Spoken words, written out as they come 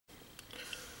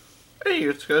Hey,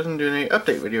 it's guys, I'm doing an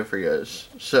update video for you guys.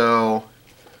 So,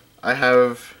 I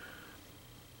have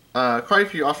quite a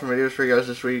few awesome videos for you guys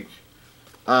this week.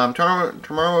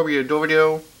 Tomorrow will be a duel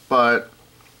video, but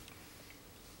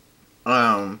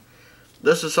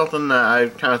this is something that I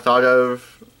kind of thought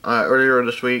of earlier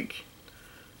this week,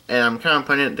 and I'm kind of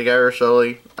putting it together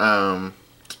slowly. But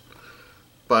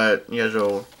you guys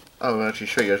will, I'll actually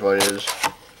show you guys what it is.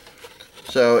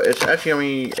 So, it's actually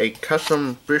going to be a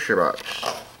custom booster box.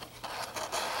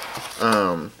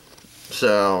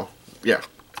 So, yeah.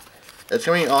 It's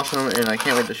going to be awesome, and I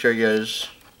can't wait to show you guys,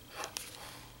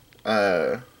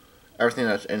 everything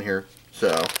that's in here. So,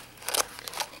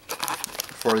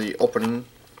 for the opening.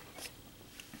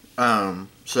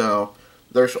 So,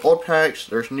 there's old packs,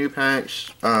 there's new packs,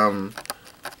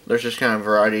 there's just kind of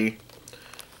variety.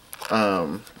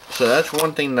 So that's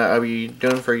one thing that I'll be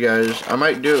doing for you guys. I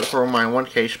might do it for my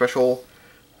 1K special,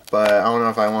 but I don't know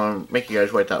if I want to make you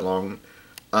guys wait that long.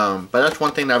 But that's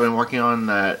one thing that I've been working on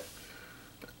that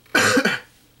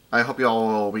I hope y'all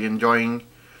will be enjoying.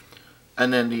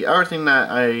 And then the other thing that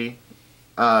I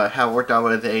have worked out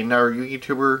with another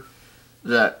YouTuber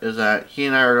is that he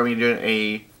and I are going to be doing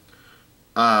a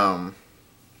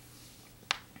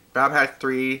Battle Pack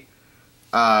 3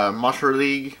 Monster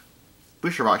League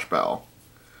booster box battle.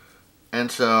 And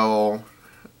so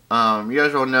you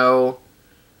guys will know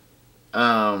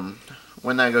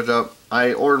when that goes up.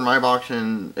 I ordered my box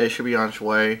and it should be on its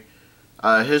way.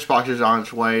 His box is on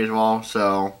its way as well,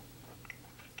 so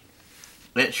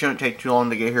it shouldn't take too long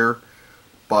to get here.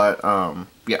 But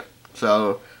yeah,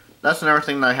 so that's another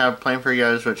thing that I have planned for you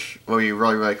guys, which will be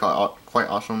really quite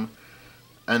awesome.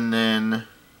 And then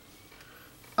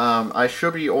I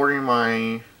should be ordering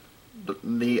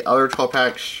the other 12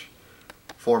 packs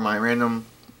for my random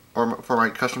or for my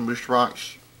custom booster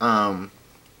box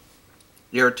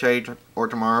either today or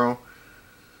tomorrow.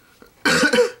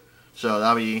 So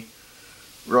that'll be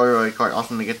really quite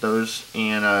awesome to get those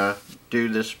and do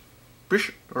this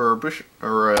this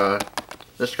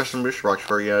custom booster box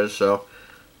for you guys. So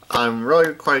I'm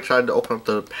really quite excited to open up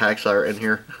the packs that are in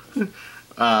here.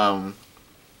 Yeah,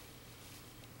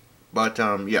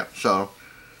 so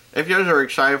if you guys are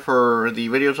excited for the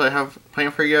videos I have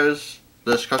planned for you guys,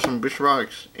 this custom booster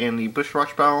box and the booster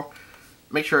box battle,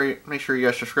 make sure you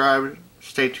guys subscribe,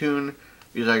 stay tuned,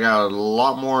 because I got a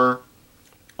lot more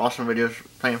awesome videos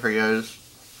planned for you guys.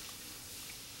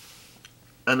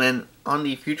 And then on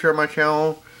the future of my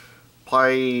channel,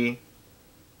 probably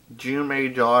June,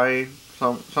 maybe July,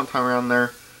 sometime around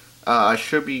there, I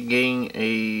should be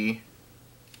getting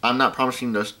I'm not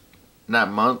promising those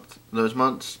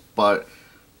months, but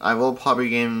I will probably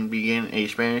begin a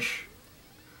Spanish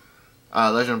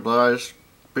Legend of Blood Eyes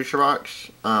booster box,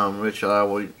 which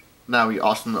that'll be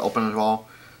awesome to open as well.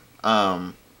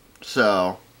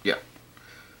 So yeah,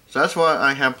 so that's what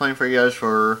I have planned for you guys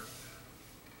for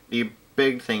the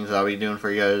big things I'll be doing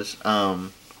for you guys.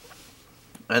 And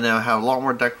then I'll have a lot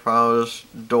more deck files,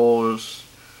 duels,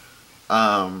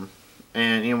 and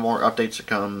even more updates to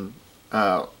come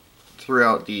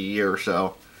throughout the year or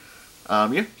so.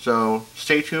 Yeah, so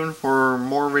stay tuned for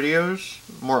more videos,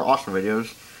 more awesome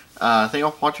videos. Thank you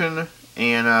all for watching,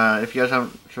 and if you guys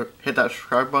haven't hit that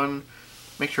subscribe button,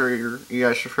 make sure you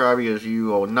guys subscribe, because you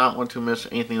will not want to miss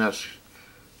anything that's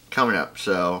coming up.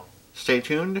 So stay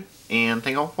tuned, and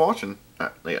thank you all for watching.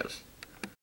 Alright, guys.